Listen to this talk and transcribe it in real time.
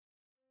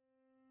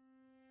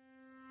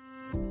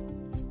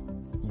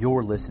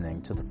You're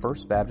listening to the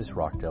First Baptist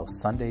Rockdale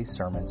Sunday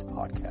Sermons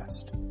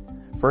podcast.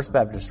 First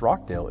Baptist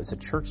Rockdale is a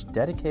church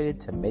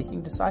dedicated to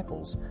making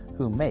disciples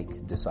who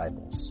make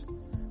disciples.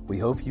 We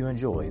hope you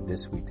enjoy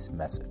this week's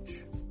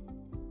message.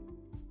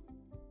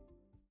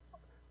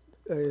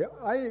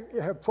 I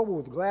have trouble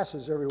with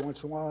glasses every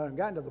once in a while, and I've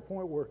gotten to the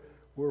point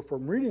where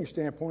from reading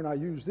standpoint, I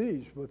use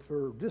these, but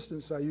for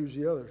distance, I use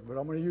the others. But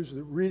I'm going to use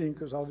the reading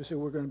because obviously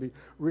we're going to be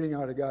reading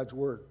out of God's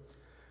Word.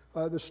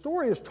 The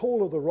story is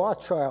told of the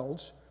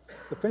Rothschilds,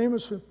 the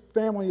famous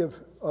family of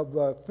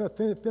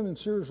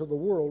financiers of the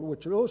world,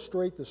 which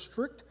illustrate the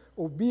strict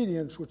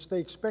obedience which they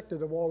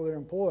expected of all their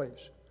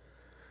employees.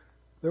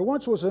 There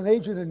once was an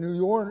agent in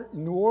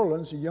New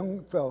Orleans, a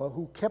young fellow,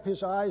 who kept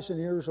his eyes and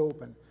ears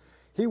open.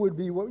 He would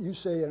be what you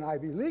say an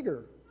Ivy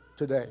Leaguer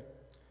today,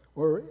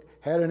 or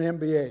had an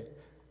MBA.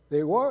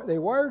 They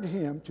wired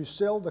him to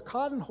sell the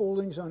cotton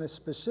holdings on a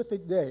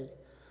specific day.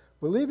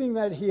 Believing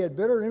that he had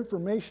better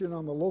information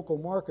on the local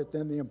market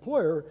than the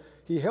employer,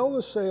 he held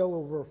the sale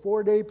over a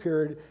 4-day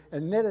period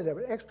and netted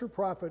an extra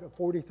profit of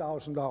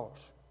 $40,000.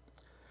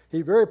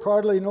 He very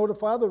proudly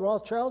notified the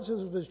Rothschilds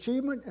of his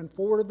achievement and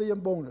forwarded the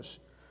bonus.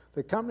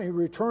 The company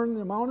returned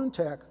the amount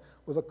intact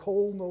with a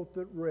cold note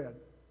that read,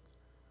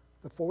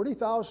 "The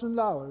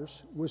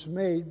 $40,000 was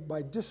made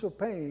by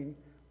disobeying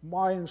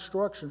our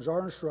instructions,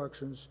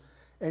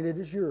 and it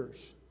is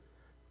yours.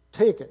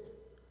 Take it.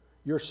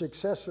 Your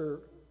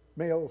successor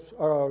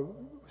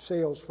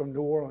sales from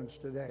New Orleans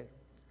today."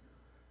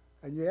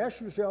 And you ask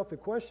yourself the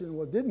question,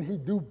 well, didn't he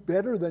do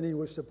better than he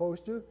was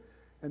supposed to?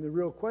 And the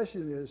real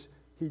question is,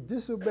 he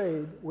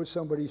disobeyed what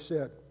somebody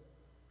said.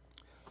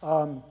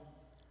 I've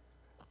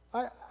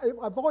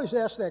always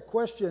asked that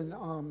question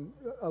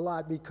a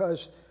lot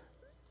because,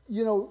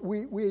 you know,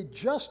 we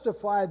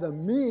justify the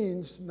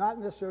means, not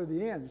necessarily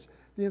the ends.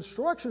 The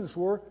instructions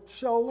were,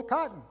 sell the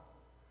cotton.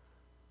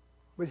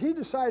 But he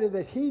decided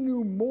that he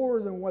knew more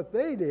than what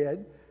they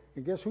did,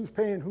 and guess who's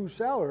paying whose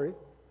salary?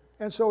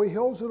 And so he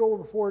holds it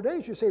over 4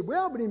 days. You say,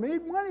 well, but he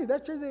made money.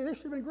 That should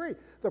have been great.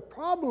 The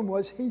problem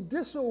was he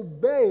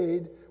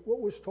disobeyed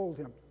what was told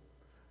him.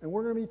 And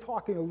we're going to be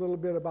talking a little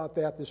bit about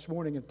that this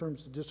morning in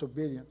terms of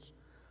disobedience.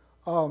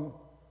 A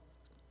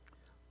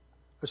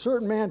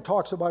certain man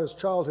talks about his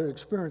childhood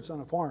experience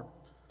on a farm.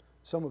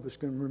 Some of us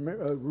can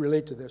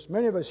relate to this.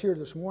 Many of us here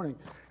this morning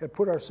have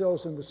put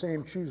ourselves in the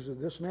same shoes of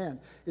this man.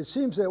 It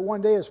seems that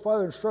one day his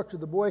father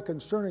instructed the boy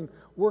concerning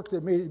work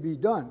that may be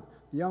done.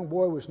 The young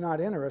boy was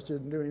not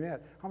interested in doing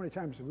that. How many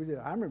times did we do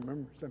that? I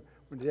remember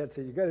when Dad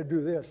said, you got to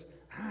do this.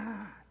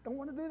 Don't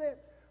want to do that.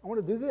 I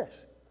want to do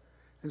this.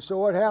 And so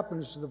what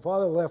happens, the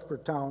father left for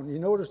town. He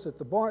noticed that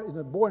the boy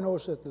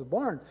noticed that the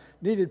barn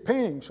needed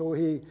painting, so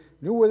he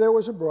knew where there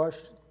was a brush,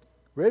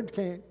 red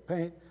paint,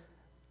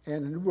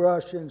 and a new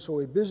brush, and so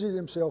he busied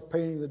himself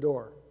painting the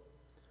door.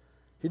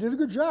 He did a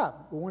good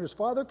job, but when his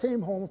father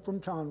came home from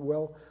town,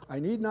 well, I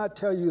need not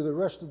tell you the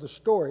rest of the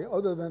story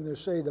other than to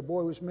say the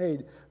boy was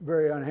made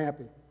very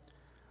unhappy.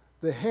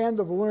 The hand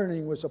of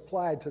learning was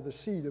applied to the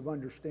seed of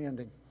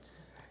understanding.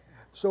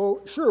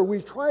 So, sure,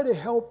 we try to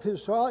help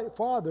his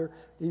father.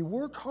 He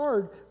worked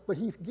hard, but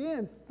he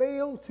again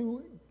failed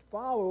to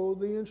follow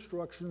the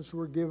instructions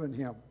were given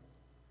him.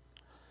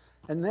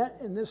 And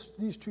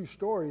these two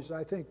stories,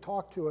 I think,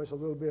 talk to us a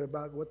little bit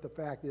about what the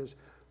fact is,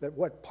 that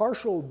what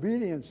partial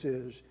obedience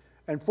is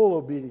and full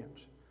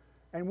obedience.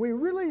 And we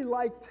really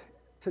like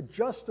to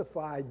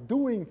justify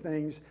doing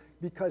things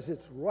because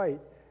it's right,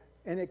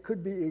 and it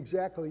could be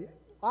exactly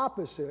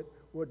opposite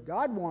what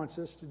God wants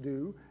us to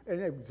do,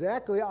 and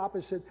exactly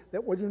opposite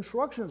that what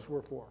instructions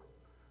were for.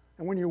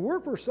 And when you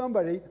work for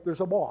somebody,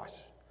 there's a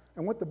boss.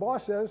 And what the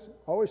boss says,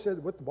 always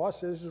said what the boss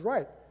says is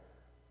right.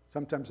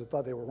 Sometimes I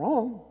thought they were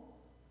wrong,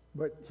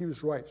 but he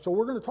was right. So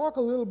we're going to talk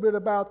a little bit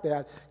about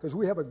that because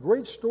we have a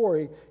great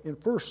story in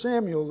 1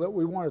 Samuel that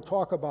we want to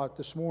talk about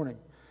this morning.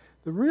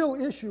 The real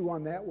issue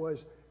on that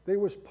was there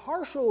was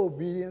partial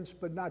obedience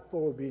but not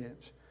full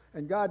obedience.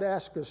 And God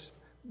asked us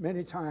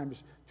many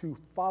times to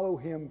follow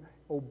him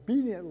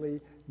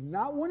obediently,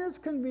 not when it's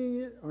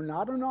convenient or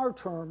not on our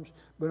terms,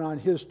 but on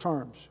his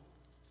terms.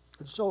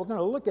 And so we're going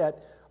to look at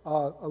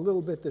a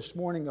little bit this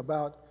morning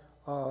about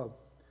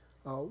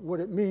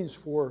what it means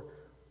for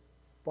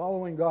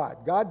following God.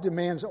 God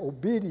demands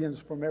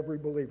obedience from every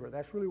believer.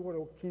 That's really what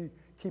a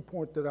key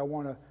point that I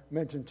want to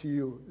mention to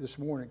you this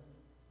morning.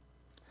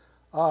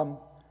 I'm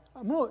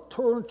going to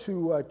turn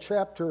to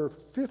chapter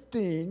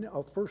 15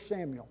 of 1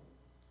 Samuel.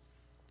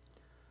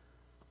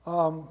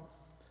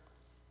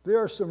 There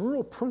are some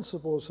real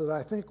principles that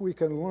I think we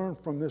can learn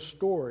from this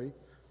story,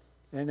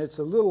 and it's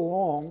a little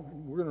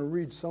long. We're going to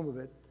read some of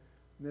it,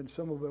 and then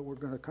some of it we're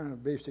going to kind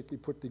of basically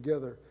put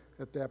together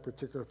at that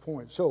particular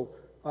point. So,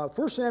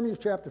 1 Samuel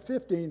chapter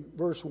 15,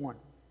 verse 1.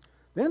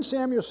 Then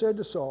Samuel said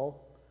to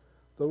Saul,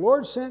 "The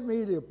Lord sent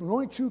me to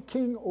anoint you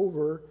king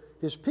over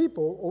his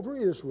people, over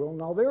Israel.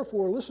 Now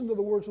therefore listen to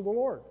the words of the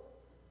Lord.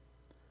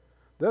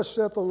 Thus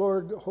saith the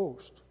Lord of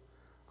hosts,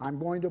 I'm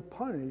going to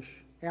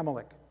punish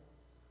Amalek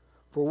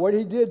for what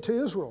he did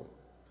to Israel,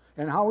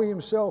 and how he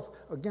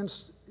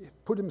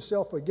put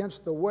himself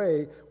against the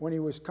way when he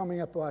was coming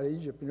up out of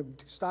Egypt. And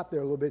to stop there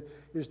a little bit,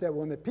 is that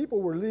when the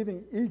people were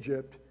leaving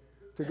Egypt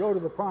to go to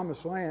the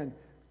promised land,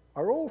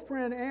 our old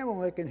friend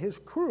Amalek and his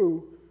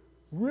crew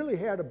really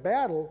had a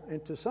battle,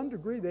 and to some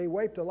degree they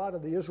wiped a lot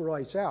of the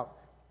Israelites out.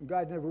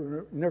 God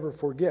never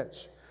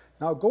forgets.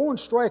 Now go and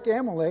strike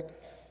Amalek,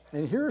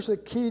 and here's the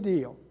key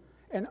deal,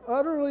 and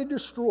utterly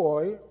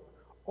destroy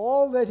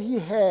all that he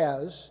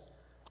has,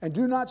 and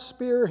do not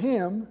spare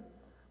him.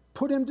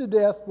 Put him to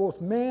death,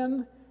 both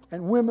man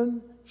and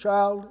women,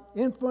 child,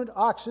 infant,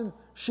 oxen,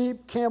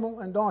 sheep, camel,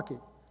 and donkey.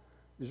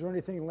 Is there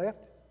anything left?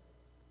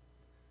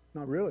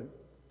 Not really.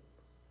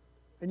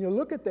 And you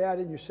look at that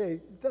and you say,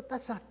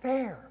 that's not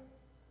fair.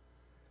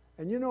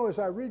 And you know, as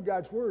I read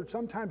God's word,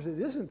 sometimes it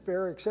isn't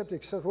fair except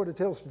what it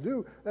tells us to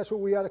do. That's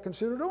what we ought to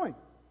consider doing.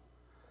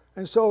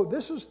 And so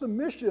this is the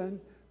mission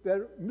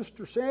that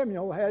Mr.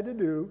 Samuel had to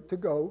do, to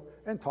go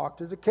and talk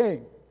to the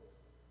king.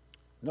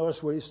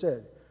 Notice what he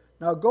said.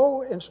 Now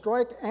go and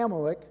strike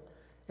Amalek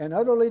and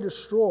utterly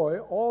destroy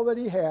all that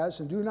he has,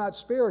 and do not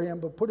spare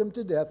him, but put him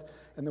to death,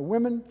 and the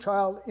women,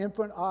 child,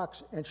 infant,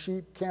 ox, and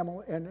sheep,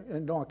 camel,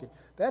 and donkey.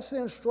 That's the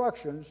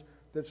instructions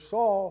that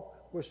Saul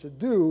was to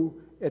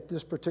do at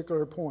this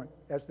particular point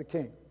as the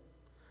king.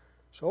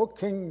 So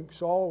King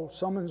Saul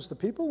summons the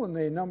people, and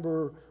they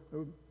number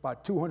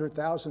about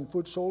 200,000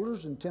 foot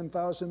soldiers and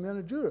 10,000 men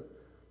of Judah.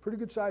 Pretty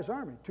good sized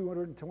army,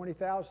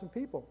 220,000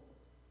 people.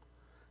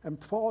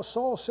 And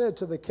Saul said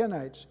to the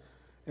Kenites,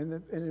 and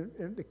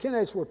the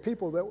Kenites were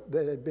people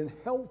that had been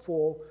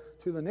helpful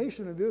to the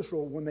nation of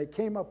Israel when they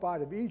came up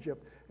out of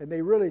Egypt, and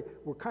they really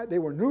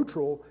were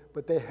neutral,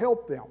 but they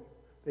helped them.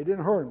 They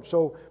didn't hurt them.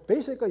 So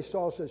basically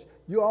Saul says,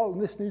 you all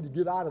just need to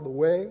get out of the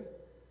way,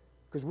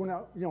 because we're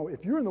not,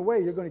 if you're in the way,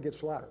 you're going to get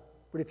slaughtered.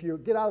 But if you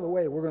get out of the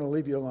way, we're going to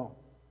leave you alone.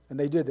 And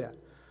they did that.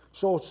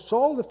 So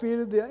Saul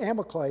defeated the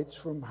Amalekites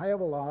from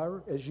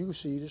Havilah, as you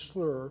see, to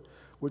Shur,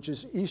 which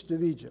is east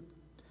of Egypt.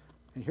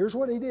 And here's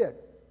what he did.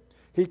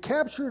 He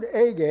captured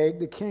Agag,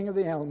 the king of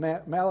the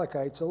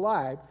Amalekites,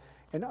 alive,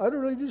 and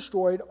utterly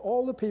destroyed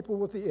all the people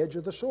with the edge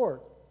of the sword.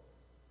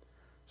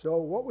 So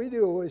what we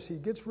do is he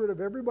gets rid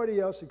of everybody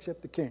else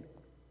except the king.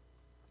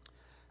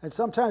 And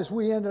sometimes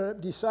we end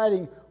up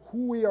deciding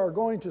who we are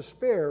going to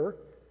spare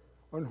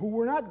and who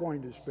we're not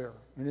going to spare.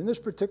 And in this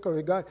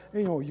particular guy,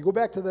 you go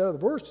back to the other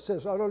verse, it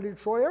says, utterly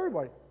destroy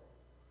everybody.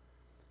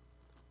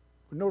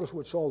 But notice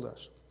what Saul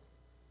does.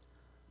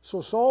 So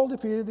Saul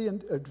defeated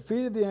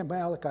the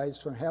Amalekites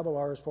from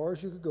Havilah as far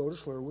as you could go to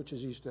Shur, which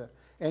is east of,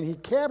 and he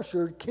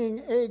captured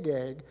King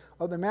Agag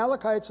of the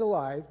Amalekites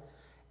alive.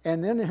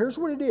 And then here's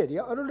what he did. He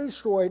utterly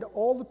destroyed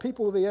all the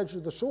people with the edge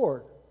of the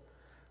sword.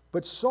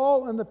 But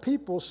Saul and the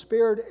people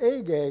spared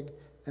Agag,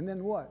 and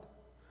then what?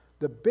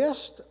 The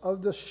best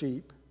of the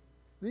sheep,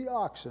 the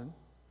oxen,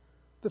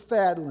 the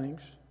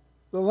fatlings,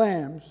 the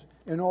lambs,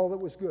 and all that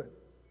was good.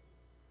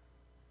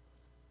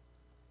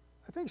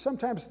 I think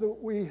sometimes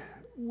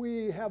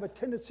we have a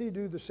tendency to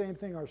do the same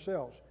thing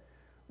ourselves.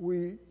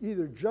 We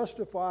either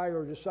justify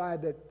or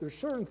decide that there's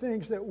certain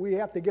things that we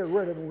have to get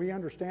rid of, and we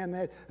understand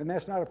that, and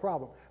that's not a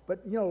problem.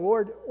 But,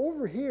 Lord,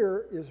 over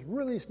here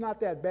it's not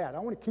that bad. I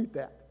want to keep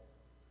that.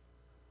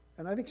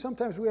 And I think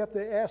sometimes we have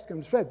to ask him.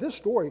 In fact, this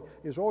story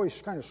has always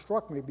kind of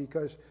struck me,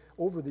 because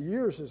over the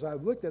years as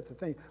I've looked at the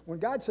thing, when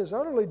God says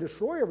utterly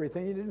destroy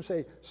everything, he didn't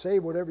say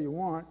save whatever you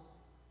want.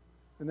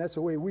 And that's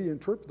the way we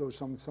interpret those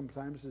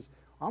sometimes. Is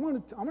I'm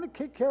going to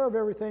take care of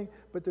everything,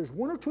 but there's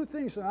one or two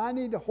things that I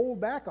need to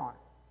hold back on.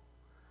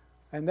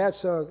 And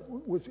that's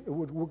what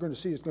we're going to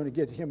see is going to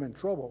get him in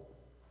trouble.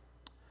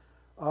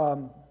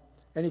 And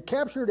he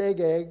captured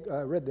Agag.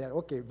 I read that.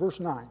 Okay, verse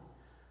 9.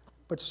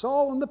 But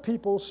Saul and the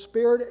people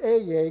spared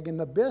Agag in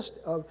the best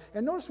of,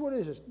 and notice what it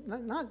is,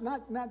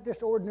 not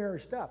just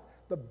ordinary stuff,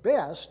 the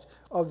best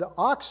of the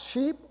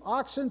sheep,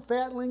 oxen,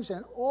 fatlings,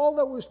 and all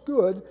that was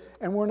good,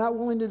 and were not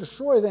willing to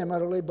destroy them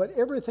utterly, but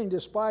everything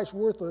despised,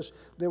 worthless,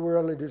 they were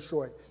utterly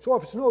destroyed. So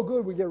if it's no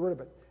good, we get rid of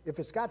it. If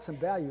it's got some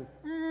value,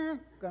 going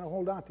to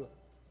hold on to it.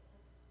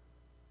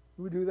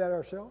 Do we do that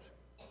ourselves?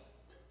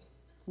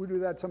 We do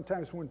that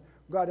sometimes when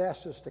God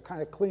asks us to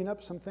kind of clean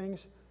up some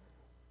things,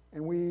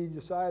 and we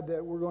decide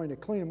that we're going to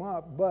clean them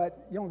up.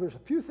 But, there's a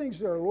few things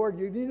there, Lord,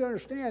 you need to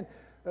understand,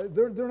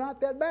 they're not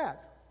that bad.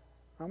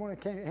 I'm going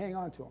to hang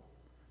on to them.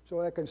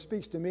 So that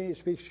speaks to me,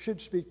 should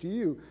speak to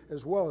you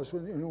as well as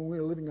when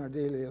we're living our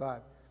daily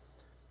life.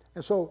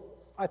 And so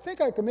I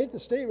think I can make the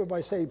statement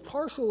by saying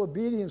partial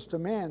obedience to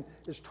man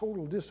is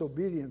total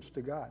disobedience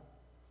to God.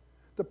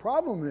 The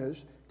problem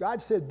is, God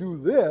said do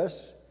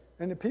this,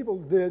 and the people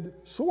did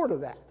sort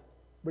of that,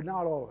 but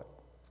not all of it.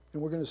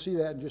 And we're going to see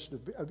that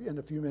in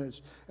a few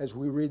minutes as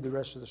we read the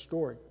rest of the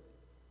story.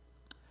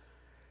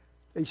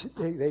 They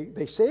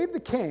saved the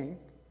king,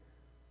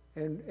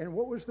 and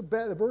what was the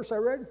verse I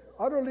read?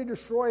 Utterly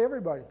destroy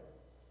everybody.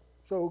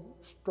 So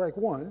strike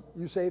one,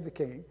 you save the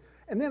king,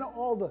 and then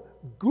all the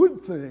good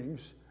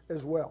things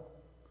as well.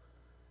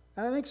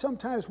 And I think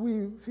sometimes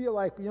we feel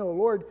like,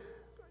 Lord,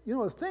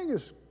 the thing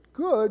is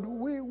good,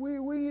 we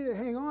need to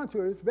hang on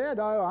to it. It's bad,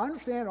 I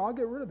understand, I'll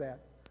get rid of that.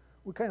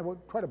 we kind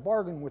of try to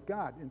bargain with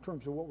God in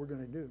terms of what we're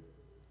going to do.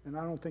 And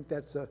I don't think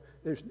that's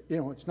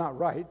it's not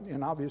right,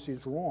 and obviously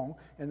it's wrong.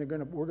 And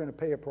we're going to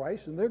pay a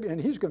price, and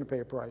he's going to pay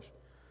a price.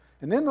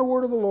 And then the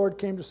word of the Lord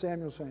came to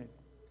Samuel, saying,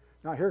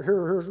 "Now here's what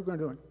we're going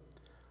to do.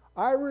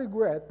 I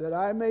regret that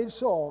I made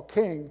Saul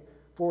king,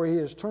 for he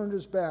has turned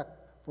his back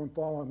from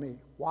following me."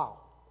 Wow.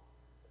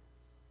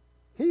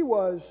 He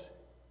was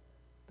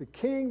the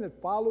king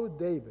that followed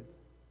David.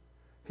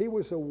 He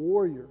was a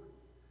warrior.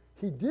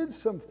 He did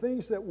some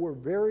things that were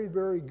very,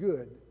 very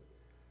good.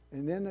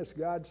 And then it's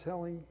God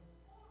telling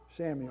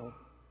Samuel,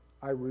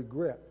 "I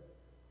regret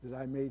that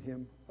I made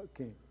him a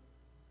king."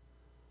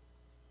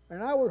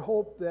 And I would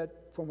hope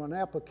that from an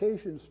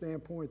application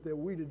standpoint that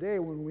we today,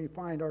 when we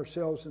find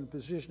ourselves in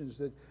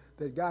positions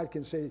that God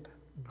can say,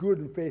 "Good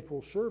and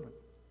faithful servant."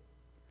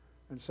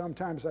 And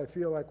sometimes I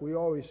feel like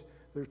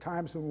there's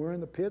times when we're in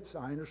the pits.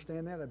 I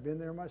understand that. I've been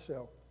there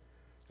myself.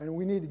 And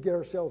we need to get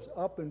ourselves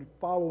up and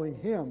following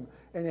him.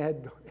 And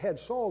had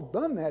Saul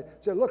done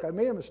that, said, "Look, I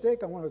made a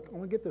mistake. I want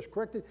to get this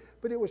corrected."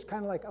 But it was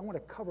kind of like, I want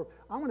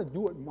to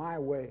do it my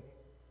way.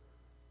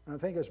 And I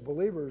think as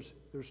believers,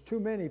 there's too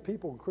many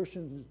people,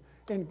 Christians,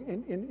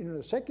 in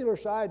the secular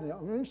side and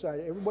on the inside,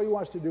 everybody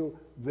wants to do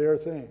their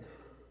thing.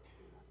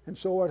 And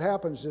so what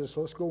happens is,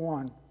 let's go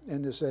on.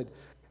 And it said,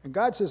 and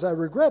God says, "I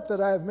regret that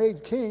I have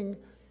made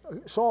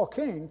Saul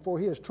king, for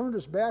he has turned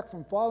his back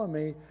from following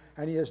me,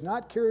 and he has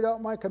not carried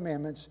out my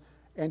commandments."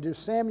 And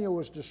Samuel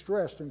was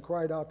distressed and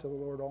cried out to the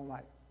Lord all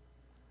night.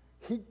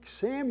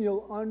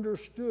 Samuel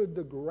understood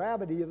the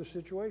gravity of the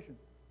situation.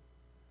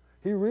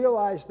 He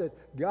realized that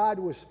God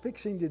was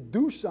fixing to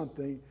do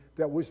something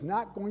that was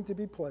not going to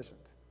be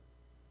pleasant.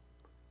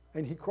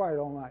 And he cried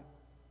all night.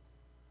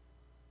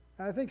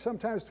 And I think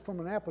sometimes from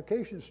an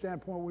application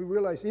standpoint, we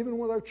realize even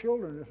with our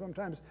children,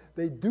 sometimes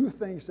they do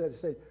things that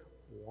say,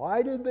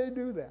 "Why did they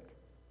do that?"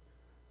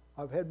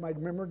 I've had my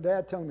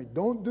dad telling me,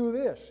 "Don't do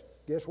this."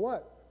 Guess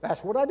what?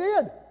 That's what I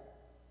did.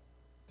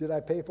 Did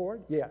I pay for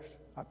it? Yes,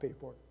 I paid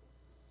for it.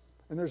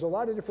 And there's a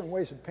lot of different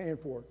ways of paying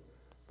for it.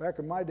 Back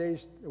in my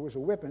days, it was a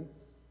whipping.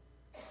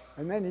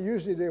 And then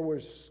usually there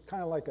was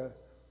kind of like a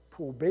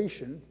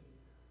probation.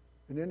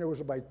 And then there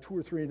was about 2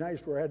 or 3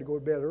 nights where I had to go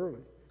to bed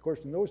early. Of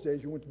course, in those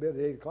days, you went to bed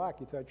at 8 o'clock.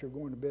 You thought you were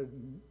going to bed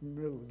in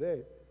the middle of the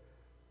day.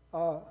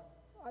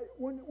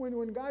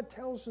 When God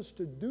tells us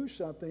to do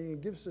something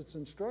and gives us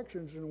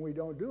instructions and we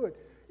don't do it,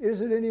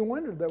 is it any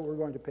wonder that we're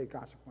going to pay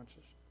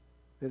consequences?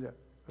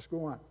 Let's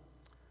go on.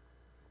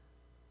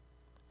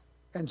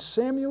 And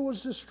Samuel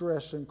was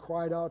distressed and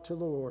cried out to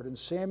the Lord. And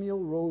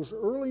Samuel rose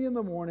early in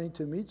the morning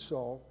to meet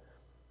Saul.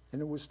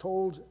 And it was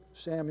told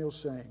Samuel,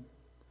 saying,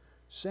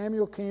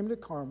 Samuel came to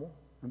Carmel,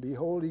 and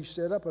behold, he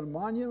set up a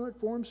monument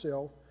for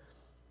himself,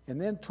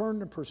 and then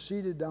turned and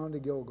proceeded down to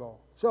Gilgal.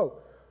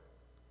 So,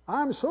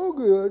 I'm so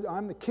good,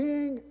 I'm the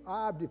king,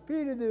 I've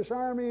defeated this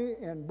army,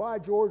 and by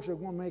George, they're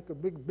going to make a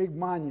big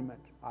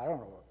monument. I don't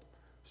know,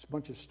 a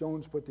bunch of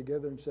stones put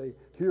together and say,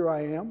 "Here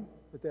I am,"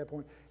 at that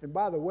point. And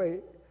by the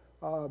way,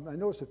 I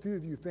noticed a few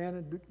of you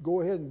fans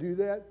go ahead and do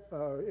that.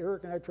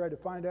 Eric and I tried to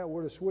find out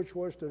where the switch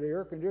was to the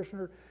air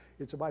conditioner.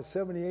 It's about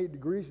 78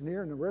 degrees in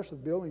here, and the rest of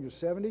the building is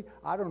 70.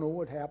 I don't know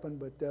what happened,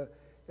 but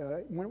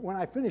when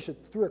I finish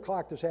at 3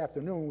 o'clock this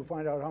afternoon, we'll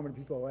find out how many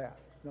people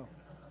laughed. No.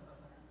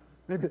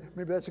 Maybe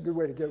that's a good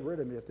way to get rid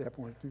of me at that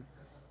point, too.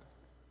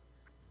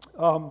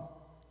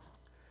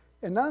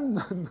 And then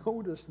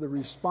notice the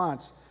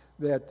response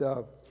that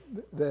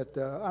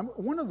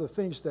one of the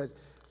things that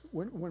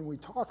when we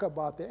talk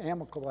about the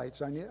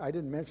Amalekites, I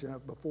didn't mention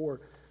it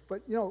before,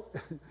 but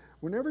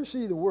whenever you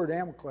see the word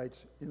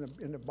Amalekites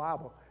in the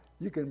Bible,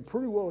 you can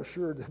pretty well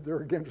assure that they're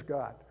against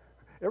God.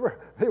 They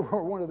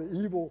were one of the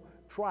evil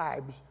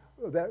tribes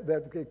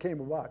that came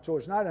about. So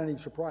it's not any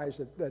surprise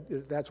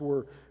that's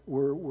where they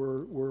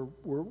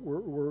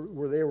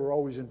were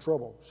always in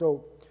trouble.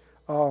 So,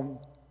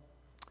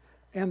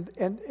 and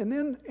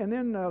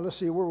then let's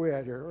see where we're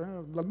at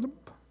here.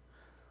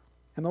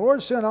 And the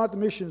Lord sent out the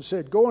mission and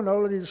said, "Go and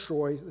utterly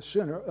destroy the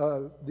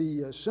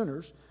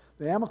sinners,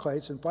 the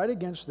Amalekites, and fight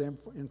against them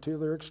until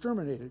they're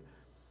exterminated."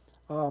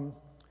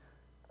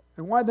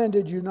 And why then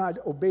did you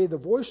not obey the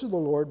voice of the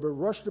Lord, but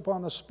rushed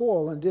upon the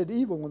spoil and did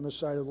evil in the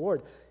sight of the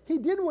Lord? He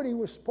did what he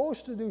was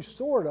supposed to do,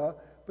 sorta,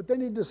 but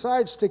then he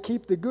decides to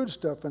keep the good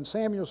stuff. And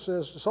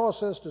Saul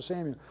says to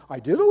Samuel, "I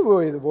did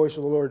obey the voice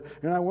of the Lord,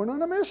 and I went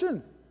on a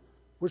mission,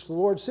 which the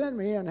Lord sent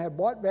me, and have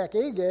bought back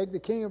Agag, the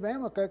king of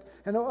Amalek,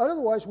 and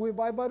otherwise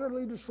I've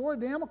utterly destroyed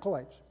the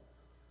Amalekites."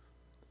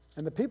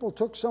 And the people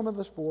took some of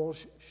the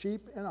spoils,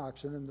 sheep and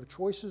oxen, and the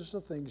choicest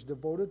of things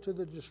devoted to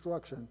the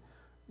destruction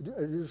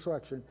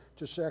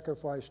to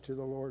sacrifice to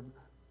the Lord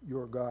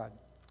your God.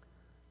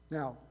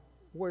 Now,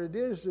 what it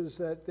is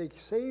that they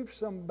saved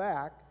some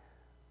back,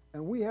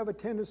 and we have a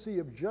tendency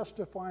of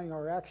justifying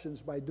our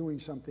actions by doing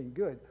something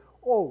good.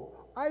 Oh,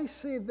 I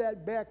saved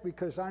that back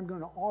because I'm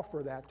going to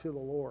offer that to the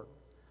Lord.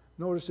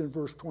 Notice in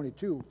verse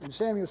 22, and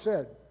Samuel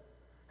said,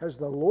 "Has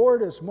the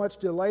Lord as much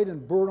delight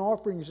in burnt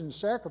offerings and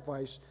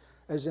sacrifice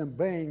as in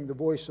obeying the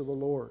voice of the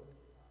Lord?"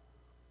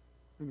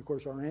 And of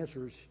course our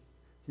answer is,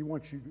 You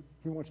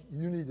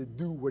need to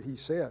do what he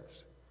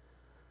says.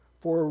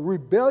 For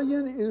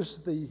rebellion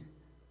is a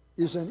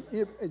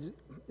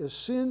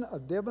sin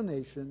of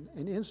divination,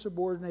 and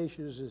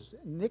insubordination is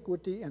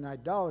iniquity and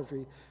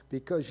idolatry,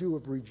 because you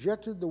have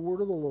rejected the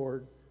word of the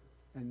Lord.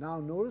 And now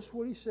notice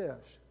what he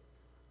says.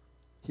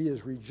 He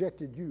has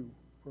rejected you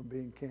from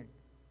being king.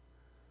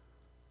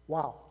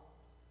 Wow.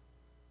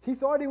 He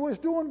thought he was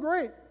doing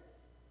great,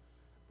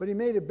 but he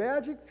made a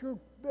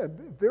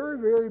very,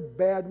 very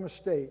bad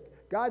mistake.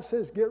 God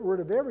says get rid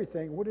of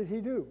everything. What did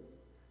he do?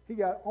 He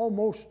got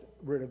almost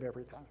rid of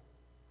everything.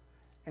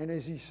 And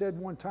as he said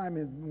one time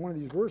in one of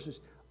these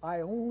verses,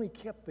 I only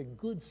kept the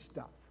good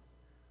stuff.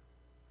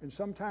 And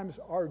sometimes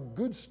our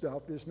good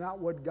stuff is not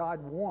what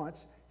God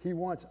wants. He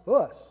wants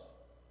us,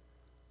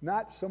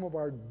 not some of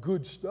our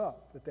good stuff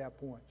at that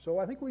point. So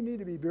I think we need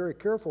to be very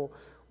careful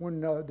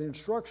when the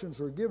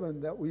instructions are given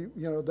that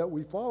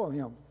we follow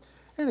him.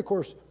 And of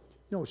course,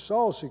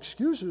 Saul's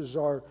excuses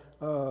are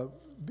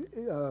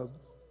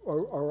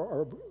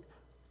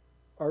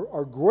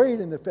great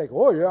in the fact,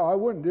 oh yeah, I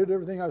went and did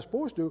everything I was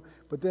supposed to.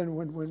 But then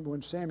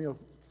when Samuel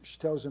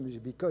tells him,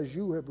 because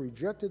you have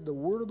rejected the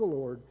word of the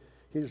Lord,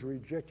 he has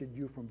rejected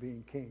you from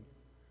being king.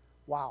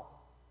 Wow.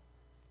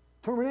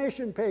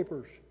 Termination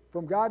papers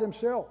from God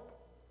himself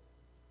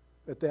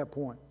at that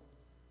point.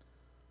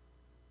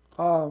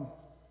 Now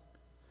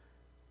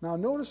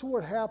notice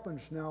what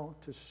happens now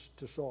to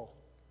Saul.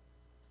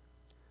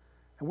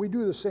 And we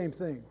do the same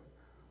thing.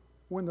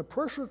 When the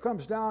pressure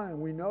comes down and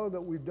we know that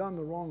we've done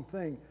the wrong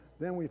thing,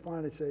 then we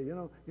finally say,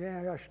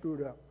 I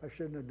screwed up. I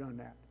shouldn't have done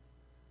that.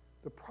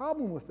 The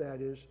problem with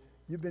that is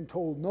you've been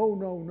told no,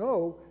 no,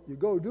 no. You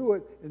go do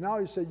it, and now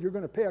you said you're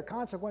going to pay a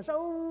consequence.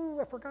 Oh,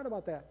 I forgot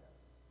about that.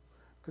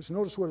 Because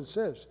notice what it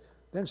says.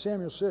 Then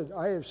Samuel said,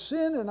 I have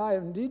sinned, and I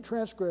have indeed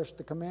transgressed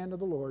the command of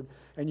the Lord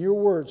and your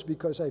words,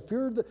 because I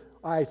feared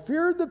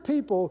the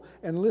people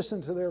and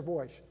listened to their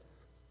voice.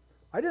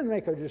 I didn't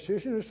make a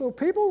decision. It's the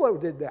people that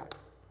did that.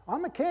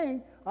 I'm a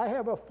king. I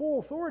have a full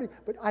authority,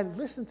 but I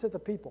listen to the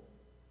people.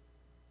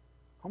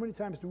 How many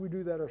times do we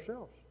do that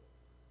ourselves?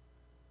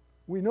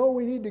 We know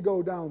we need to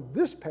go down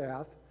this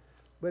path,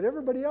 but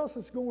everybody else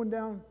is going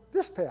down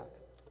this path.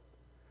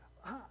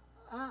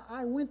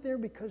 I went there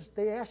because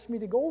they asked me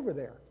to go over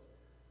there.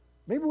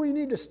 Maybe we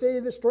need to stay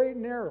the straight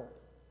and narrow.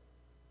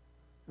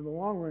 In the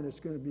long run, it's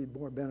going to be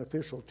more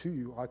beneficial to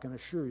you, I can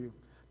assure you.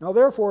 Now,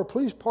 therefore,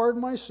 please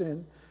pardon my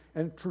sin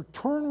and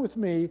return with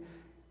me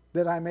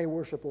that I may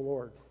worship the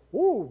Lord.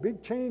 Ooh,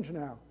 big change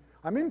now.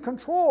 I'm in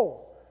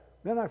control.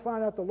 Then I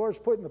find out the Lord's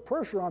putting the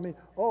pressure on me.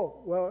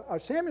 Oh, well,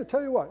 Samuel,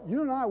 tell you what,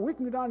 you and I, we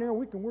can go down here and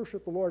we can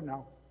worship the Lord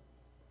now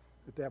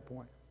at that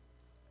point.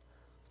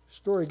 The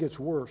story gets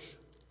worse.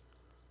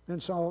 Then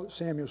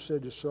Samuel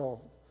said to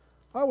Saul,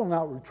 I will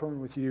not return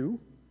with you,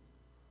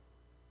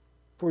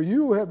 for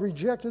you have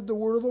rejected the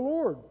word of the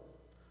Lord.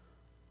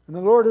 And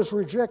the Lord has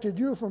rejected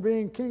you from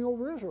being king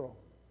over Israel.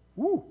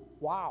 Woo,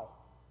 wow.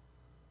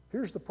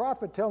 Here's the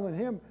prophet telling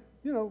him,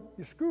 you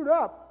screwed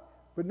up.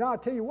 But now I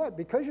tell you what,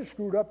 because you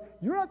screwed up,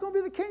 you're not going to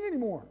be the king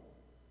anymore.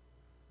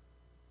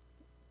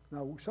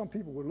 Now, some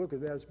people would look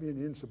at that as being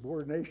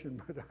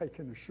insubordination, but I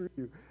can assure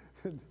you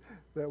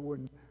that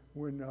when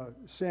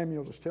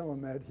Samuel was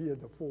telling that, he had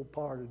the full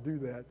power to do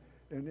that.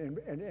 And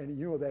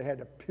that had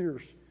to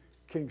pierce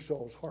King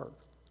Saul's heart.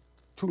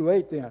 Too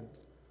late then.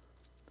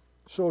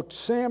 So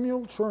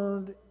Samuel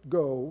turned,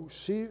 Saul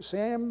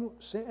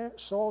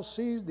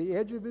seized the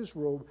edge of his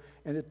robe,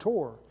 and it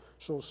tore.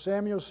 So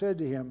Samuel said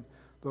to him,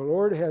 the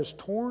Lord has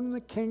torn the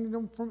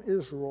kingdom from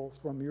Israel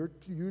from you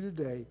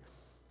today,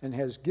 and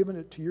has given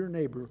it to your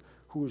neighbor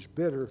who is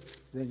better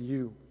than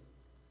you.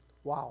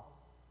 Wow.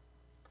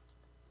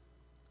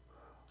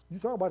 You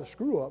talk about a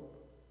screw up.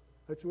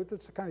 That's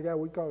the kind of guy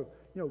we call,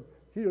 he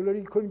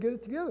couldn't get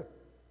it together.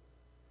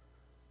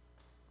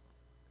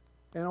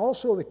 And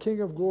also the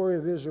King of glory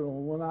of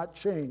Israel will not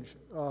change.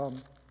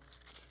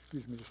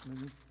 Excuse me just a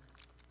minute.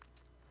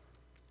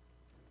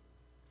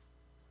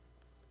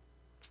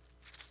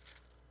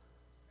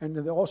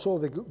 And also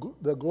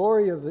the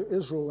glory of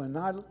Israel will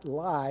not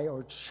lie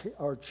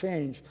or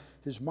change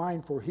his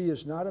mind, for he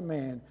is not a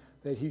man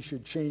that he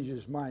should change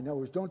his mind. In other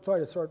words, don't try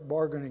to start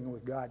bargaining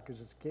with God,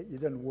 because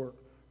it doesn't work.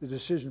 The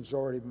decision's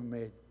already been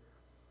made.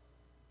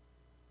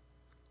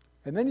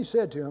 And then he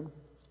said to him,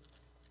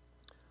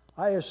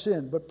 I have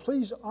sinned, but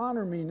please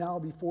honor me now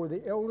before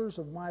the elders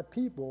of my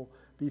people,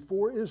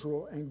 before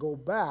Israel, and go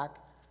back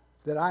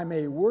that I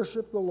may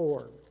worship the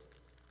Lord.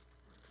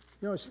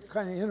 It's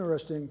kind of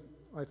interesting,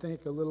 I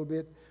think, a little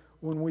bit.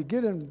 When we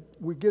get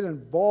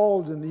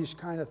involved in these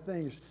kind of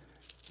things,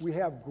 we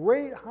have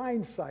great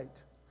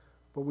hindsight,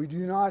 but we do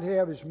not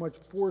have as much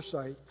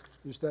foresight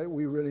as that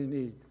we really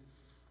need.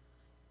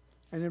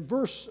 And in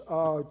verse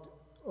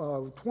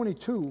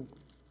 22,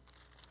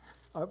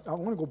 I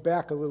want to go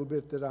back a little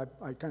bit that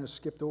I kind of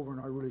skipped over, and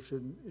I really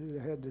shouldn't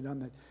have done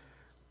that.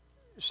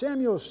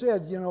 Samuel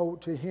said,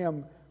 to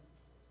him,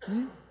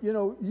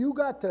 you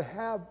got to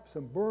have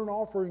some burnt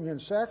offering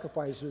and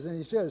sacrifices. And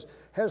he says,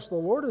 has the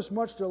Lord as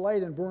much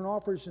delight in burnt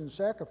offerings and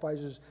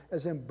sacrifices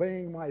as in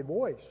obeying my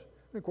voice?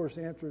 And of course,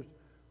 the answer is,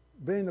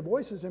 obeying the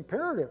voice is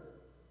imperative.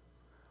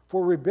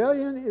 For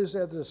rebellion is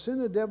as the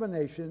sin of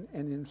divination,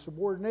 and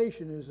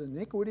insubordination is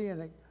iniquity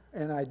and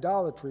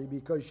idolatry,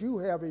 because you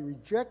have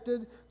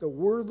rejected the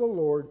word of the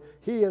Lord.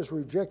 He has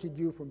rejected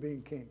you from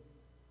being king.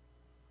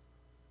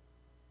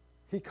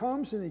 He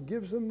comes and he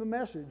gives them the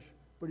message,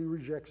 but he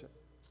rejects it.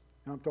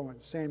 Now I'm talking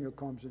about Samuel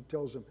comes and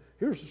tells them,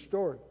 here's the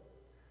story.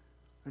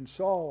 And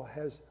Saul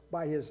has,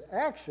 by his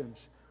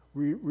actions,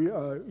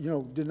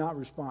 did not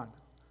respond.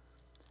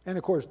 And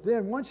of course,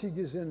 then once he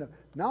gets in,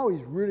 now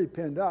he's really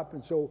pinned up.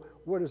 And so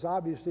what is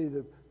obviously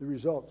the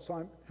result?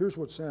 Here's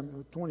what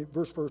Samuel,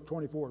 verse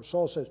 24,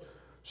 Saul says,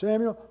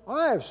 Samuel,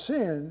 I have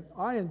sinned.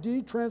 I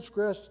indeed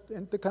transgressed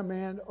the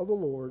command of the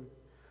Lord,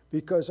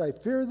 because I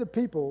fear the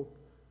people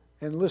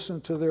and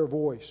listen to their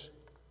voice.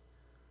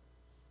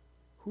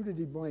 Who did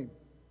he blame?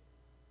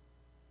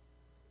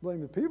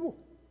 Blame the people.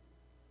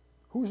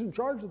 Who's in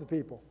charge of the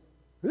people?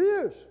 He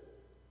is.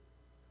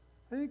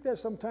 I think that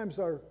sometimes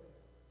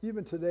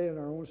even today in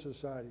our own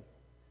society,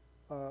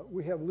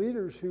 we have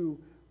leaders who,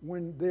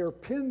 when they're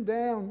pinned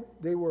down,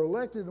 they were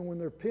elected, and when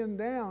they're pinned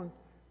down,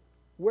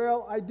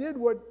 well, I did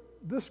what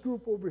this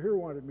group over here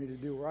wanted me to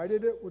do, or I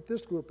did it what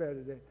this group had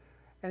to do,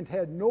 and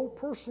had no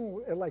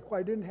personal, like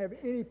I didn't have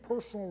any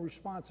personal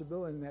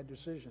responsibility in that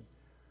decision.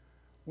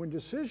 When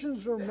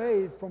decisions are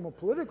made from a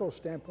political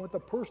standpoint, the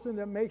person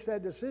that makes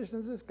that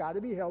decision has got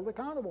to be held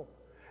accountable.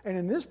 And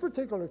in this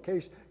particular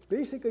case,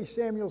 basically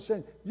Samuel's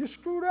saying, you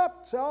screwed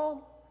up,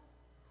 Saul.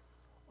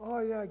 Oh,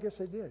 yeah, I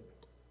guess I did.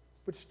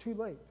 But it's too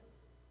late.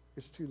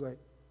 It's too late.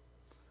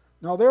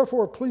 Now,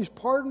 therefore, please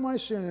pardon my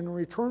sin and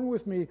return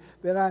with me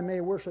that I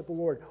may worship the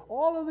Lord.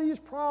 All of these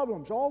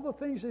problems, all the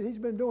things that he's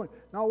been doing,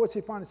 now what's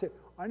he finally say?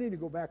 I need to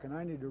go back and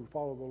I need to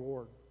follow the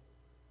Lord.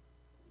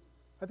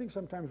 I think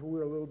sometimes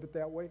we're a little bit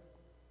that way.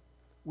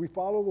 We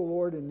follow the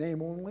Lord in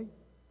name only,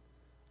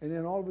 and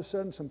then all of a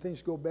sudden some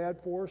things go bad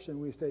for us, and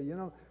we say,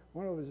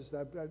 one of us is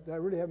I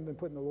really haven't been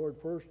putting the Lord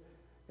first.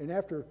 And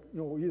after,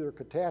 either a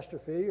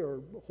catastrophe,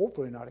 or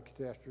hopefully not a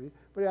catastrophe,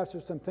 but after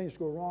some things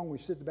go wrong, we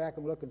sit back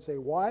and look and say,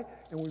 why?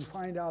 And we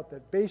find out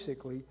that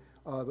basically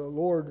the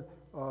Lord,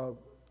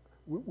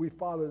 we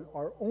followed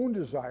our own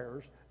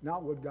desires,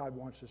 not what God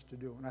wants us to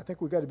do. And I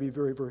think we've got to be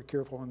very, very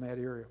careful in that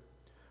area.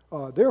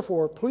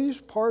 Therefore,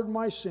 please pardon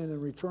my sin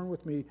and return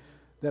with me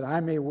that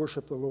I may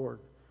worship the Lord.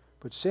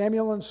 But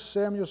Samuel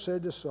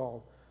said to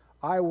Saul,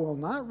 I will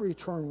not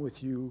return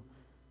with you.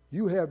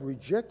 You have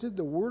rejected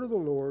the word of the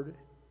Lord.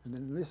 And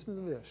then listen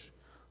to this.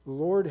 The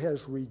Lord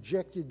has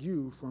rejected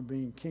you from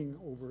being king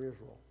over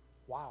Israel.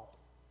 Wow.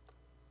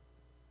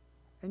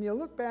 And you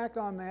look back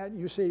on that and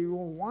you say,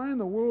 well, why in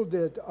the world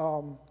did,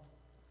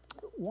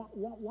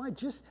 why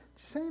just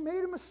say he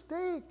made a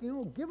mistake?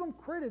 Give him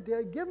credit.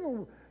 Give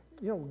him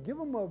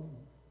a,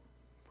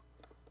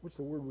 what's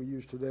the word we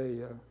use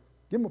today?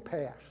 Give him a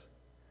pass.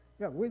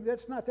 Yeah,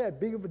 that's not that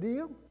big of a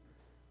deal.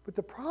 But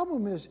the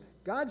problem is,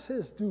 God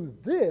says do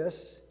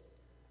this,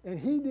 and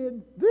he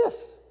did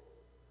this.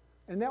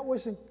 And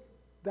that's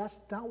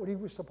not what he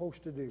was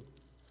supposed to do.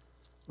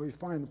 We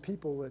find the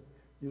people that,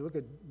 you look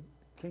at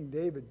King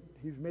David,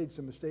 he's made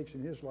some mistakes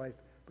in his life,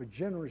 but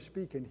generally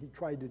speaking, he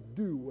tried to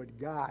do what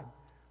God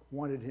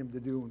wanted him to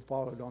do and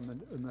followed on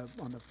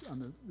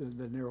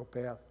the narrow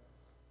path.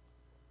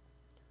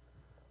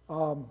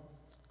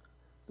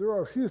 There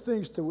are a few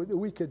things that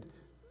we could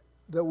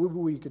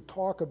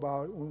talk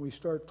about when we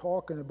start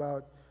talking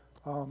about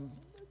the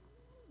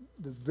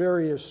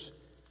various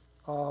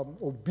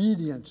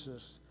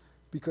obediences,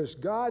 because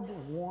God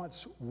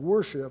wants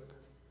worship,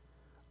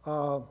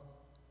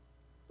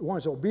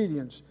 wants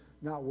obedience,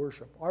 not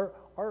worship.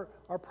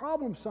 Our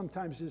problem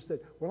sometimes is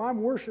that, well, I'm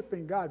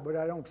worshiping God, but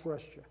I don't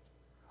trust you.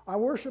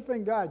 I'm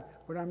worshiping God,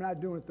 but I'm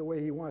not doing it the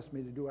way he wants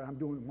me to do it. I'm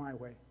doing it my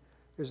way.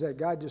 Is that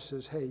God just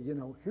says, hey,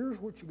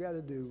 here's what you got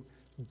to do.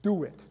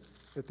 Do it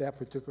at that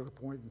particular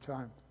point in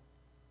time.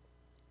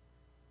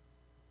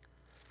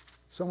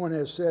 Someone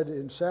has said,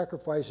 in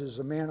sacrifices,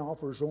 a man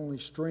offers only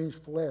strange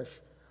flesh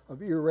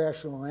of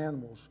irrational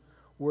animals,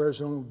 whereas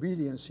in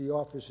obedience he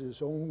offers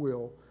his own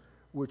will,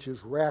 which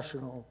is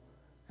rational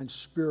and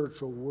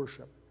spiritual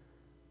worship.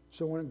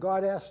 So when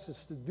God asks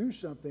us to do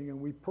something and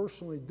we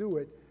personally do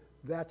it,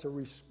 that's a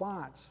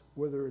response,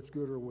 whether it's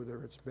good or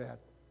whether it's bad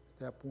at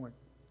that point.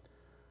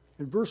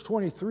 In verse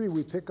 23,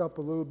 we pick up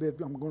a little bit.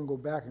 I'm going to go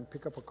back and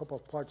pick up a couple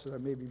of parts that I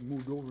maybe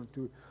moved over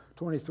into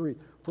 23.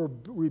 For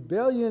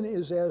rebellion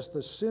is as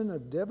the sin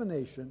of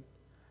divination,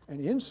 and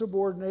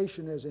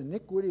insubordination as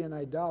iniquity and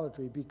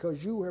idolatry,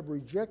 because you have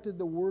rejected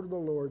the word of the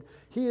Lord.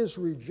 He has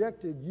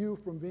rejected you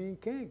from being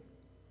king.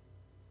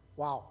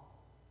 Wow.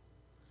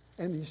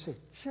 And you say,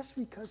 just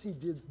because he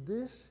did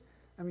this?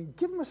 I mean,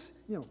 give him a,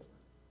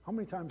 how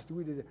many times do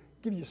we do that?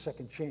 Give you a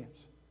second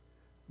chance.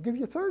 Give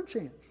you a third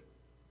chance,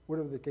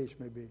 whatever the case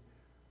may be.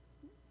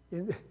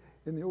 In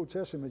the Old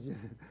Testament,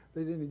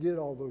 they didn't get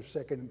all those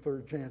second and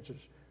third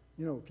chances.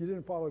 if you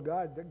didn't follow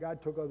God, that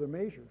God took other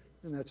measures.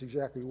 And that's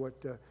exactly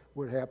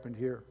what happened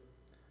here.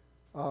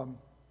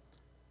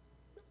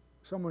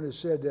 Someone has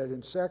said that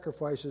in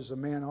sacrifices, a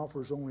man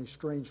offers only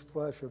strange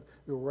flesh of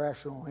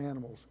irrational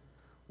animals,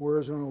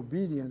 whereas in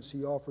obedience,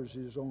 he offers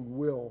his own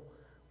will,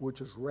 which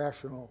is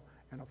rational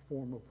and a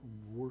form of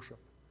worship.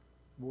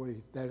 Boy,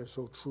 that is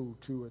so true,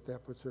 too, at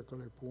that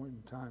particular point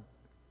in time.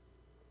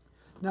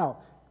 Now,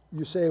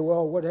 you say,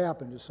 well, what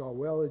happened to Saul?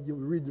 Well, you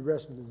read the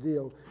rest of the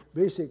deal.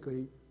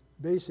 Basically,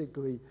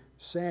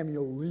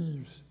 Samuel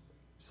leaves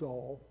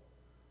Saul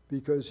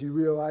because he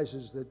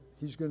realizes that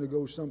he's going to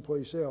go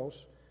someplace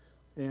else,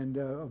 and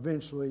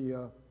eventually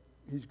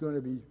he's going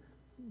to be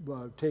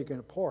taken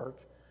apart.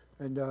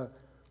 And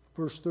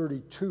verse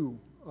 32,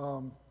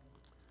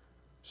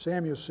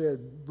 Samuel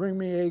said, "Bring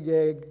me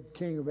Agag,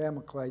 king of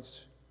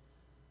Amalekites."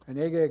 And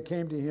Agag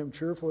came to him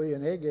cheerfully,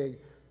 and Agag,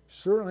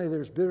 certainly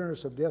there's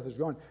bitterness of death is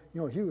gone.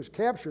 He was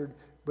captured,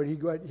 but he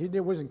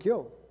wasn't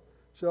killed.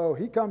 So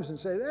he comes and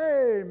says,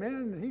 "Hey,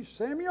 man, he's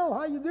Samuel,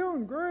 how you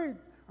doing? Great.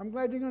 I'm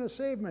glad you're going to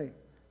save me."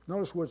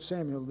 Notice what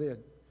Samuel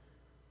did.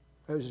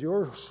 "As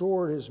your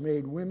sword has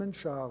made women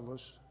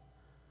childless,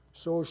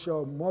 so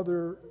shall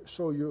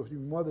your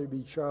mother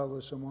be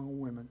childless among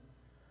women."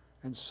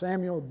 And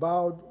Samuel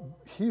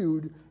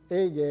hewed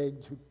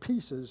Agag to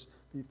pieces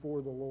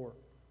before the Lord.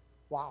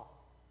 Wow.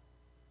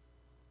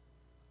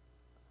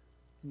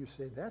 And you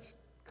say, that's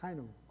kind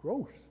of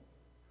gross.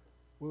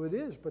 Well, it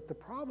is, but the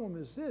problem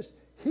is this.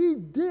 He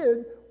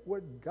did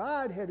what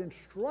God had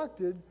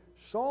instructed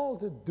Saul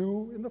to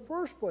do in the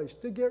first place,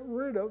 to get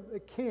rid of a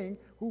king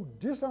who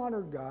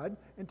dishonored God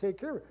and take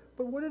care of it.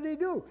 But what did he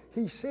do?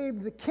 He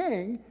saved the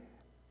king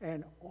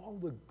and all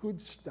the good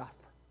stuff.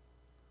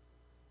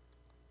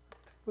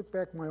 Look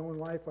back in my own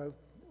life. I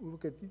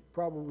look at,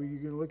 probably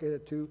you're going to look at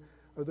it too.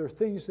 Are there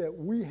things that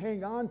we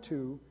hang on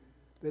to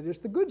that is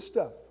the good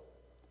stuff?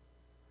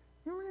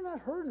 You're really not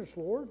hurting us,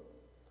 Lord.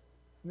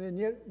 And then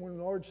yet, when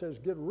the Lord says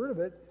get rid of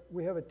it,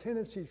 we have a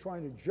tendency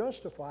trying to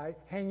justify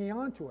hanging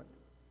on to it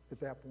at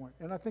that point.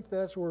 And I think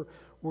that's where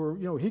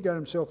he got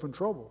himself in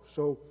trouble.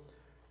 So,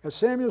 as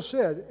Samuel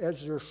said,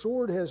 as your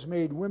sword has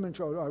made women,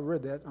 I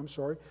read that, I'm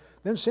sorry.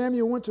 Then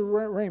Samuel went to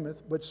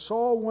Ramoth, but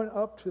Saul went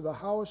up to the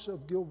house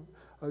of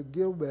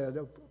Gilbed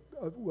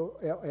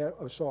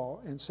of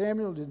Saul. And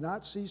Samuel did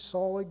not see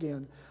Saul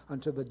again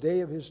until the day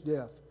of his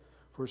death.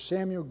 For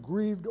Samuel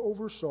grieved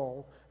over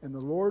Saul, and the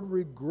Lord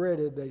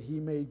regretted that he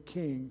made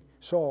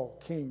Saul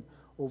king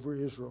over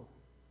Israel.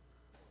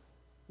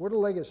 What a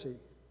legacy.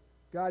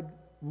 God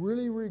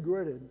really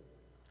regretted.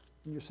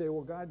 And you say,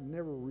 well, God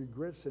never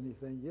regrets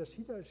anything. Yes,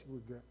 he does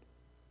regret.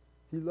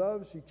 He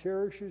loves, he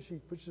cherishes, he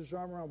puts his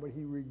arm around, but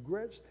he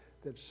regrets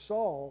that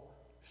Saul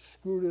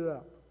screwed it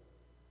up.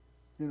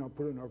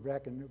 Put it in our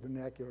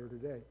vernacular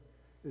today,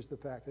 is the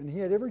fact. And he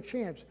had every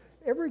chance.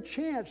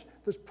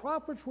 The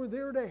prophets were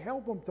there to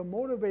help him, to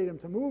motivate him,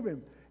 to move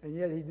him, and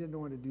yet he didn't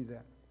want to do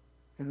that.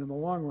 And in the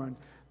long run,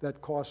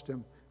 that cost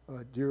him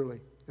dearly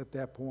at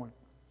that point.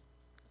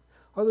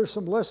 Are there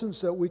some lessons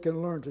that we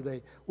can learn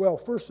today? Well,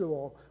 first of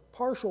all,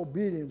 partial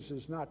obedience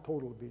is not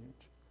total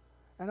obedience.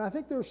 And I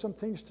think there's some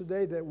things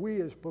today that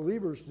we as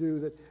believers do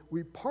that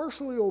we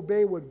partially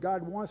obey what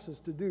God wants us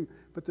to do,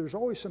 but there's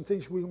always some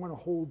things we want to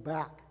hold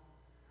back.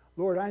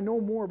 Lord, I know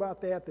more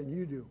about that than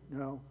you do.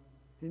 No,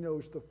 he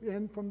knows the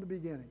end from the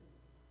beginning.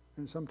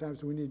 And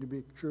sometimes we need to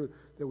be sure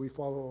that we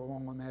follow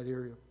along on that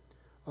area.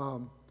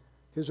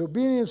 His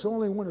obedience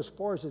only went as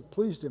far as it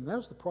pleased him.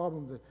 That's the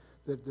problem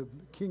that the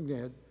king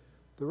had.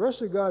 The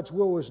rest of God's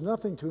will was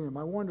nothing to him.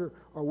 I wonder,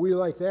 are we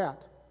like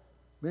that?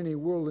 Many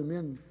worldly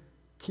men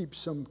keep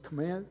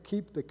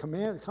the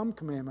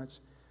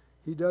commandments.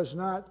 He does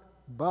not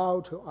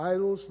bow to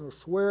idols, nor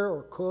swear,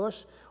 or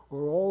cuss,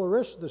 or all the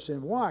rest of the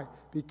sin. Why?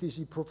 Because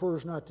he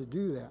prefers not to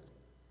do that.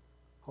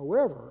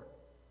 However,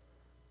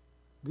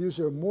 these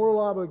are moral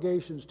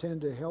obligations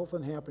tend to health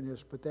and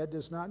happiness, but that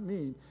does not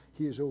mean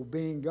he is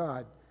obeying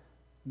God,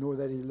 nor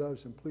that he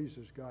loves and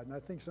pleases God. And I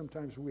think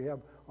sometimes we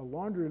have a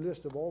laundry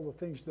list of all the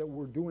things that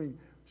we're doing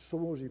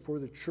supposedly for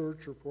the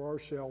church or for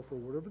ourselves or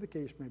whatever the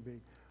case may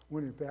be,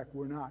 when in fact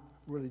we're not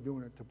really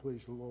doing it to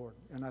please the Lord.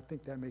 And I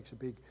think that makes a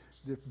big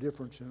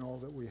difference in all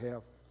that we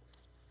have.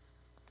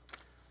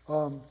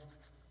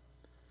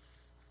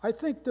 I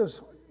think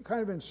this,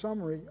 kind of in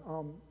summary,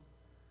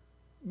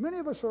 many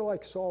of us are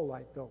like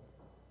Saul-like, though.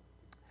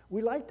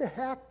 We like to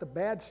hack the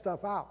bad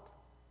stuff out.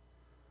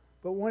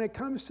 But when it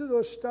comes to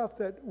those stuff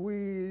that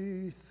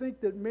we think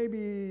that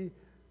maybe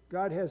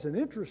God has an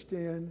interest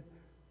in,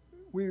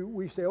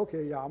 we say,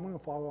 okay, yeah, I'm going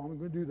to follow, I'm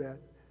going to do that.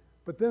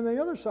 But then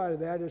the other side of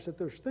that is that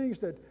there's things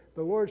that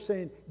the Lord's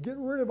saying, get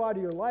rid of out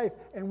of your life,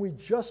 and we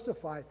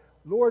justify,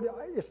 Lord,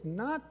 it's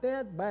not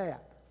that bad.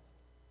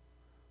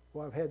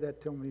 Well, I've had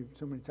that tell me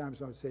so many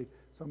times. I would say,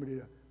 somebody,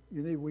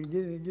 we need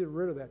to get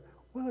rid of that.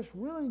 Well, it's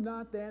really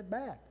not that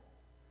bad.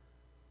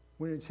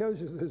 When it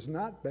tells you that it's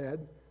not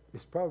bad,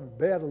 it's probably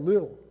bad a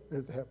little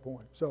at that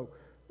point. So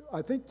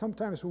I think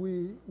sometimes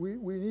we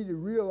need to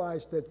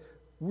realize that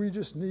we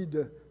just need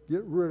to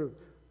get rid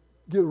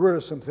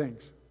of some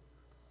things.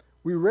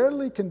 We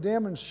readily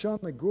condemn and shun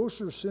the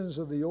grosser sins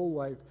of the old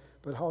life,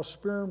 but how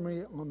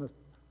sparingly on the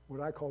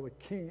what I call the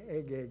king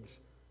eggs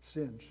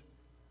sins.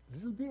 A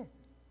little bit,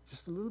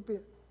 just a little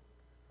bit.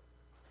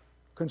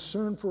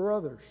 Concern for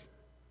others,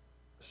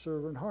 a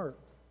servant heart,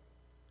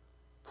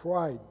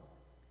 pride,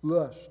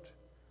 lust,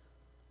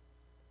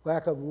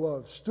 lack of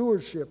love,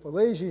 stewardship,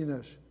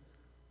 laziness.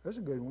 That's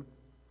a good one.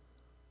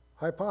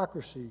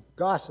 Hypocrisy,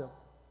 gossip,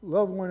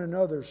 love one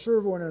another,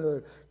 serve one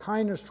another,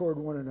 kindness toward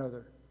one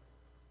another.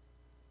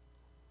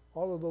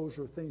 All of those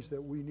are things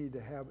that we need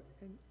to have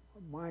in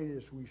mind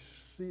as we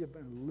see it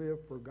and live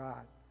for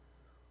God.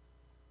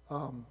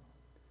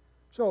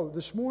 So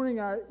this morning,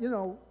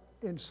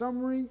 in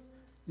summary,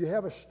 you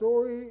have a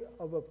story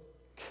of a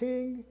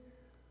king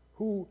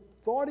who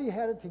thought he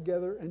had it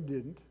together and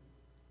didn't.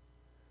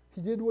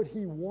 He did what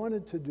he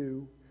wanted to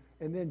do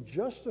and then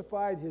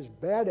justified his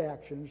bad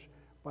actions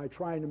by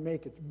trying to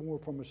make it more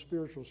from a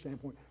spiritual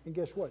standpoint. And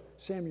guess what?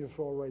 Samuel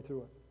saw right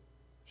through it.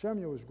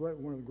 Samuel was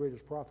one of the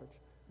greatest prophets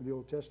in the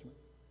Old Testament.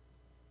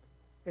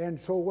 And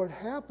so what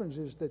happens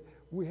is that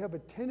we have a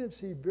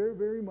tendency very,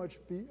 very much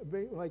be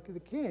like the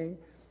king.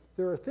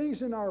 There are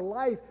things in our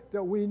life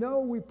that we know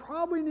we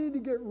probably need to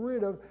get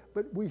rid of,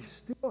 but we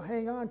still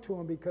hang on to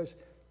them because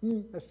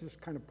that's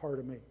just kind of part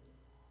of me.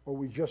 Or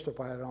we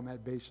justify it on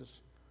that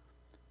basis.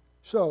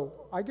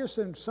 So I guess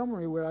in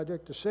summary what I'd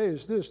like to say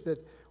is this,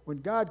 that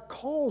when God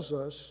calls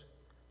us,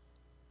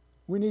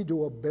 we need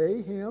to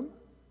obey him,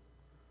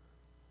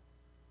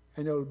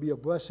 and it will be a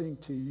blessing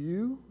to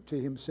you, to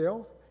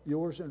himself,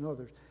 yours, and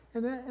others.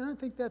 And I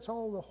think that is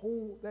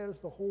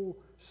the whole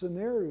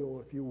scenario,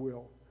 if you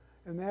will.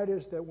 And that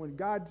is that when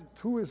God,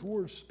 through his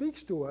word,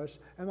 speaks to us,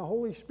 and the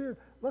Holy Spirit,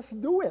 let's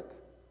do it.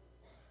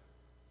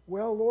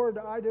 Well, Lord,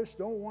 I just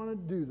don't want to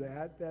do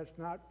that. That's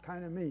not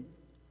kind of me.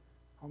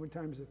 How many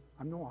times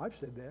I've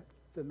said that.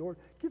 I said, Lord,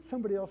 get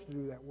somebody else to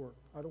do that work.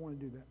 I don't want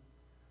to do that.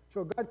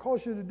 So God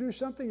calls you to do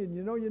something and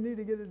you know you need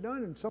to get it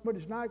done and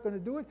somebody's not going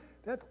to do it.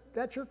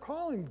 That's your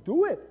calling.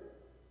 Do it.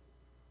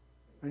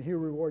 And he'll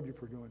reward you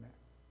for doing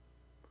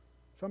that.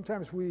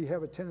 Sometimes we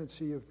have a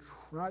tendency of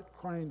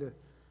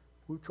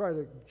we try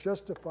to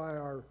justify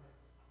our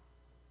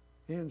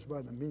ends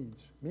by the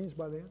means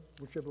by the end,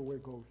 whichever way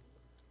it goes.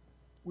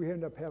 We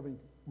end up having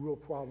real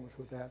problems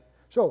with that.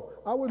 So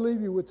I would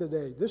leave you with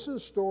today. This is a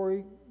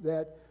story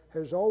that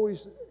has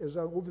always,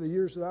 over the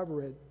years that I've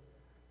read,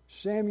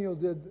 Samuel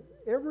did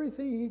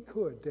everything he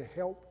could to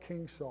help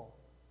King Saul.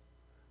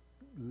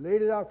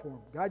 Laid it out for him.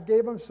 God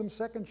gave him some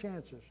second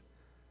chances.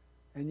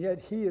 And yet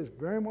he is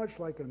very much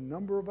like a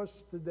number of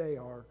us today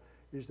are,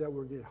 is that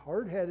we get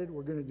hard-headed,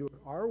 we're going to do it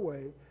our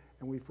way,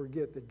 and we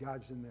forget that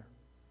God's in there.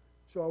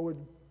 So I would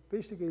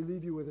basically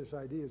leave you with this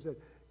idea is that,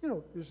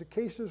 there's the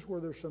cases where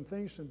there's some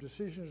things, some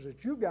decisions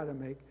that you've got to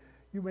make.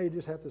 You may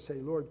just have to say,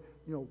 Lord,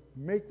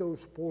 make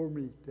those for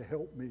me to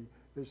help me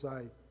as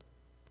I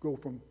go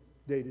from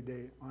day to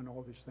day on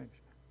all these things.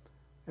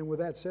 And with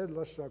that said,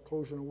 let's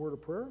close in a word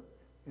of prayer,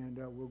 and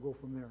we'll go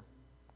from there.